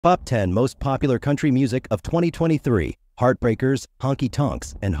Top 10 Most Popular Country Music of 2023, Heartbreakers, Honky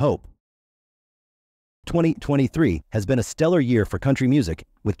Tonks, and Hope. 2023 has been a stellar year for country music,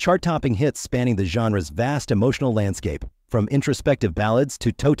 with chart-topping hits spanning the genre's vast emotional landscape. From introspective ballads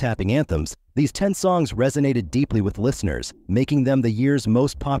to toe-tapping anthems, these 10 songs resonated deeply with listeners, making them the year's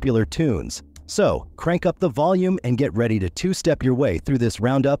most popular tunes. So, crank up the volume and get ready to two-step your way through this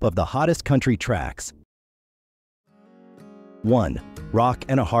roundup of the hottest country tracks. 1. Rock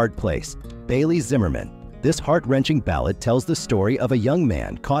and a Hard Place, Bailey Zimmerman. This heart-wrenching ballad tells the story of a young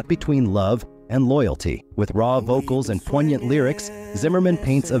man caught between love and loyalty. With raw vocals and poignant lyrics, Zimmerman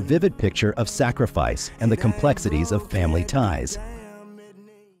paints a vivid picture of sacrifice and the complexities of family ties.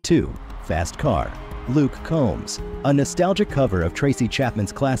 2. Fast Car, Luke Combs. A nostalgic cover of Tracy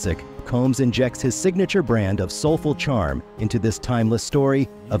Chapman's classic, Combs injects his signature brand of soulful charm into this timeless story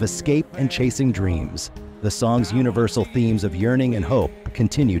of escape and chasing dreams. The song's universal themes of yearning and hope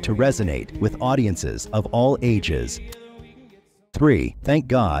continue to resonate with audiences of all ages. 3. Thank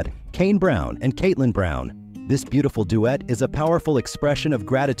God, Kane Brown and Caitlin Brown. This beautiful duet is a powerful expression of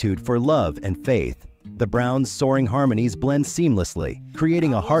gratitude for love and faith. The Browns' soaring harmonies blend seamlessly,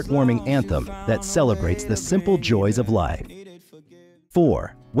 creating a heartwarming anthem that celebrates the simple joys of life.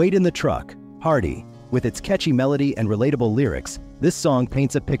 4. Wait in the Truck, Hardy. With its catchy melody and relatable lyrics, this song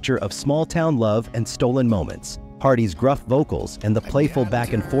paints a picture of small-town love and stolen moments. Hardy's gruff vocals and the playful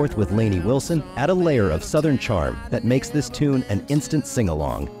back and forth with Lainey Wilson add a layer of southern charm that makes this tune an instant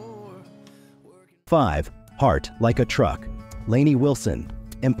sing-along. 5. Heart Like a Truck, Lainey Wilson.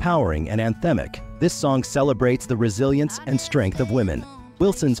 Empowering and anthemic, this song celebrates the resilience and strength of women.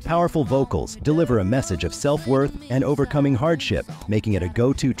 Wilson's powerful vocals deliver a message of self-worth and overcoming hardship, making it a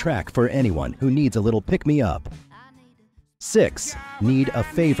go-to track for anyone who needs a little pick-me-up. 6. Need a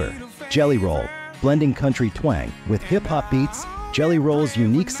Favor, Jelly Roll. Blending country twang with hip-hop beats, Jelly Roll's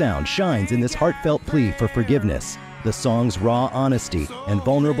unique sound shines in this heartfelt plea for forgiveness. The song's raw honesty and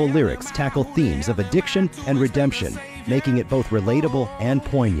vulnerable lyrics tackle themes of addiction and redemption, making it both relatable and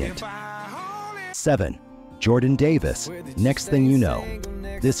poignant. 7. Jordan Davis, Next Thing You Know.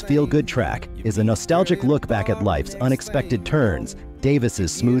 This feel-good track is a nostalgic look back at life's unexpected turns.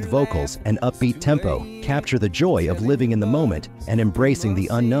 Davis's smooth vocals and upbeat tempo capture the joy of living in the moment and embracing the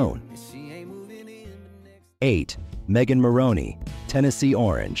unknown. 8. Megan Moroney, Tennessee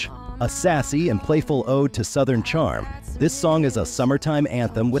Orange. A sassy and playful ode to Southern charm, this song is a summertime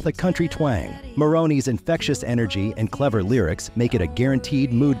anthem with a country twang. Moroney's infectious energy and clever lyrics make it a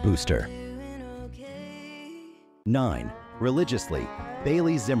guaranteed mood booster. 9. Religiously,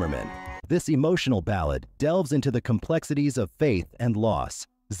 Bailey Zimmerman. This emotional ballad delves into the complexities of faith and loss.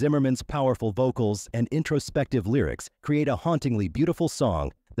 Zimmerman's powerful vocals and introspective lyrics create a hauntingly beautiful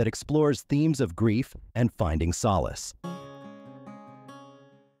song that explores themes of grief and finding solace.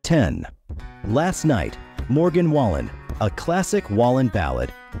 10. Last Night, Morgan Wallen. A classic Wallen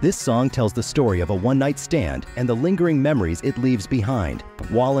ballad, this song tells the story of a one-night stand and the lingering memories it leaves behind.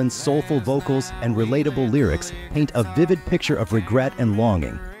 Wallen's soulful vocals and relatable lyrics paint a vivid picture of regret and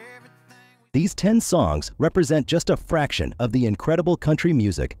longing. These 10 songs represent just a fraction of the incredible country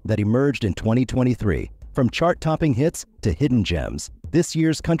music that emerged in 2023. From chart-topping hits to hidden gems, this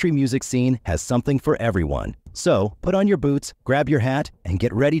year's country music scene has something for everyone. So, put on your boots, grab your hat, and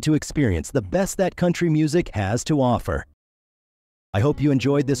get ready to experience the best that country music has to offer. I hope you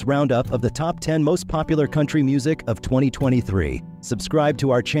enjoyed this roundup of the top 10 most popular country music of 2023. Subscribe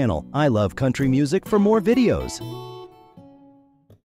to our channel, I Love Country Music, for more videos.